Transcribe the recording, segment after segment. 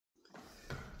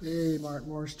Hey, Mark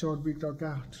Morris, told Big Dog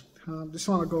out. Just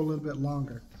want to go a little bit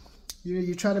longer.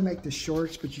 You try to make the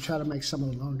shorts, but you try to make some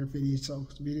of the longer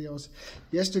videos.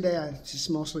 Yesterday, I just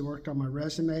mostly worked on my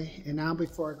resume, and now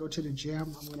before I go to the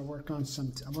gym, I'm going to work on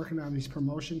I'm working on these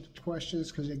promotion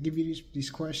questions because they give you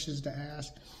these questions to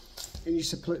ask, and you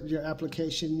submit your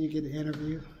application, you get an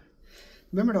interview.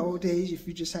 Remember the old days, if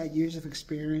you just had years of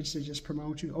experience, they just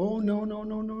promote you? Oh, no,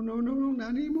 not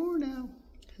anymore now.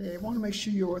 Hey, I want to make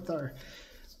sure you're with our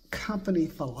company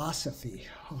philosophy.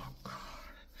 Oh, God.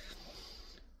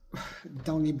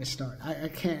 Don't even start. I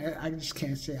just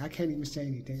can't say. I can't even say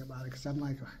anything about it because I'm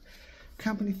like,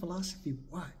 company philosophy,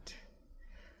 what?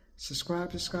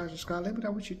 Subscribe. Let me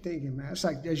know what you're thinking, man. It's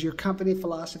like, is your company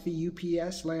philosophy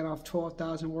UPS laying off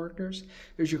 12,000 workers?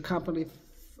 Is your company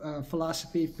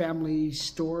philosophy family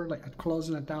store, like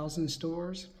closing 1,000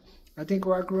 stores? I think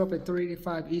where I grew up at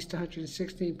 385 East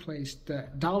 116th Place, the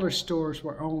dollar stores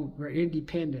were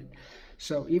independent.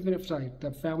 So even if like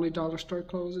the family dollar store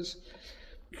closes,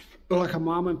 like a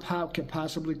mom and pop could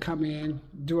possibly come in,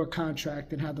 do a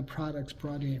contract, and have the products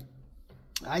brought in.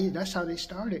 That's how they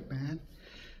started, man.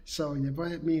 So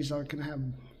what it means, I can have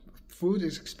food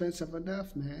is expensive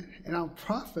enough, man. And on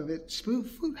top of it,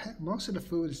 most of the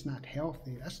food is not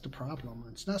healthy. That's the problem.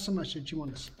 It's not so much that you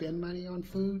want to spend money on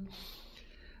food.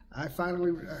 I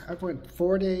went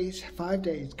 5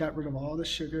 days, got rid of all the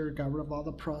sugar, got rid of all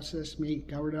the processed meat,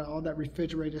 got rid of all that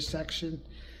refrigerated section.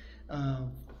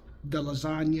 The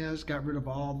lasagnas, got rid of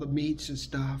all the meats and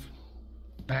stuff.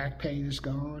 Back pain is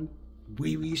gone.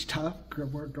 Wee-wee's tough.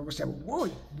 Girl said, whoa,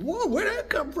 where'd that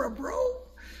come from, bro?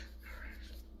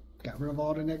 Got rid of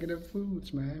all the negative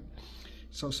foods, man.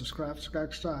 So subscribe.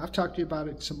 I'll talk to you about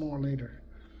it some more later.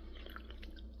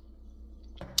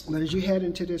 But as you head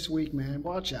into this week, man,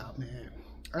 watch out, man.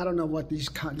 I don't know what these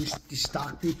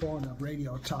stock people on the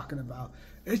radio are talking about.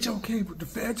 It's okay, but the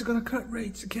feds are going to cut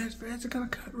rates. The feds are going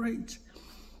to cut rates.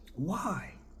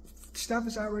 Why? Stuff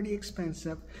is already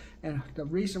expensive, and the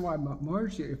reason why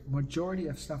majority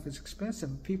of stuff is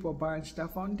expensive, people are buying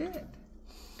stuff on debt.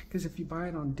 Because if you buy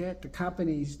it on debt, the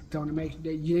companies don't make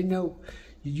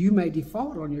you may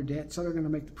default on your debt, so they're going to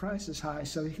make the prices high,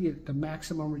 so you get the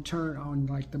maximum return on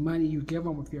like the money you give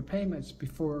them with your payments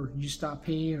before you stop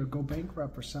paying or go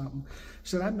bankrupt or something.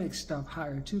 So that makes stuff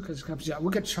higher too, because companies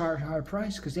we could charge a higher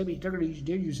price because they're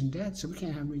using debt, so we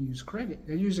can't have them use credit.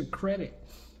 They're using credit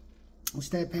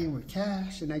instead of paying with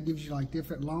cash, and that gives you like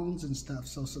different loans and stuff.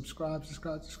 So subscribe.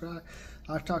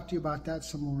 I'll talk to you about that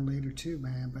some more later too,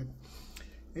 man. But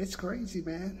it's crazy,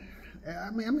 man.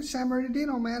 I mean, I'm in San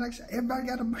Bernardino, man. Everybody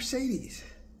got a Mercedes.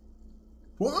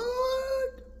 What?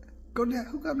 Go to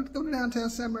downtown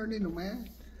San Bernardino, man.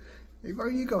 Where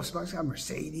you go, Sparks got a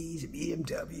Mercedes, a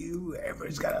BMW.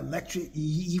 Everyone's got electric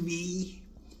EV.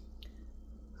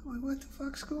 I'm like, what the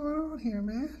fuck's going on here,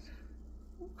 man?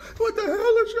 What the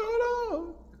hell is going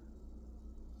on?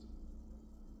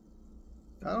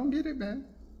 I don't get it, man.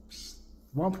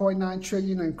 1.9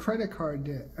 trillion in credit card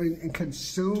debt and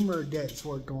consumer debt's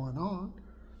what's going on.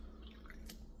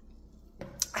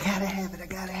 I gotta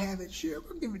have it. Sure,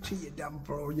 we'll give it to you, dumb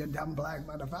bro, you dumb black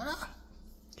motherfucker.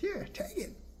 Here, take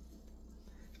it.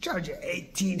 Charge you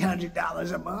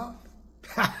 $1,800 a month.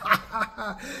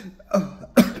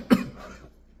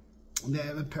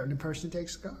 The person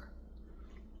takes the car.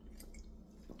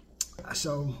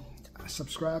 So,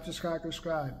 subscribe,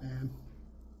 man.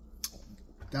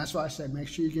 That's why I said make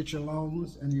sure you get your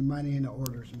loans and your money in the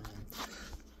orders,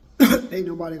 man. Ain't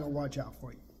nobody gonna watch out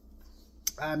for you.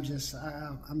 I'm just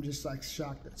like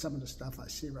shocked at some of the stuff I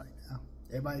see right now.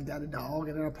 Everybody got a dog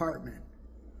in an apartment.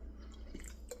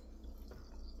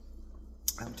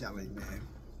 I'm telling you, man.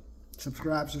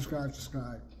 Subscribe.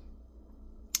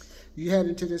 You head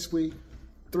into this week,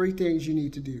 3 things you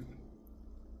need to do.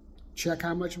 Check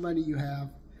how much money you have.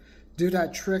 Do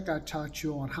that trick I taught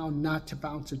you on how not to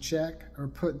bounce a check, or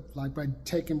put like by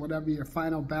taking whatever your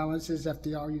final balance is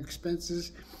after all your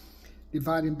expenses,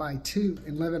 dividing by 2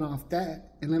 and living off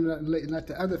that, and let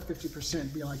the other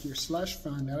 50% be like your slush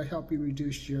fund. That'll help you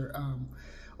reduce your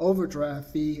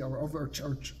overdraft fee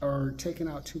or taking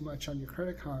out too much on your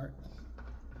credit card.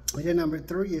 And then number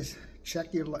 3 is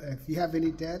check if you have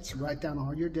any debts, write down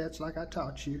all your debts like I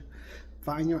taught you.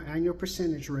 Find your annual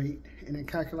percentage rate and then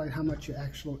calculate how much your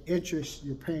actual interest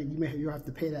you're paying. You have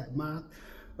to pay that month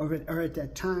or at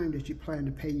that time that you plan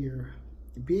to pay your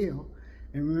bill.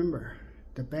 And remember,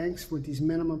 the banks with these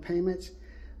minimum payments,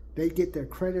 they get their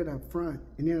credit up front,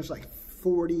 and then there's like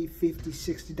 $40,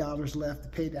 $50, $60 left to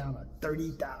pay down a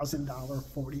 $30,000,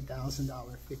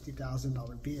 $40,000,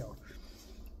 $50,000 bill.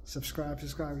 Subscribe,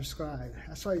 subscribe, subscribe.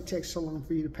 That's why it takes so long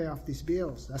for you to pay off these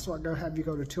bills. That's why I'm going to have you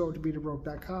go to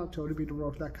toldtobetobroke.com,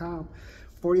 toldtobetobroke.com.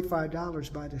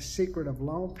 $45 by the secret of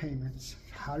loan payments.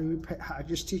 How do you pay? I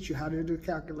just teach you how to do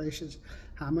calculations.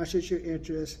 How much is your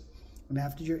interest? And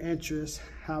after your interest,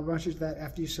 how much is that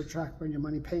after you subtract from your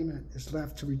money payment is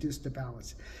left to reduce the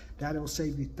balance? That will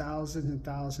save you thousands and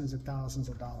thousands and thousands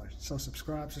of dollars. So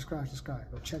subscribe, subscribe, subscribe.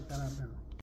 Go check that out now.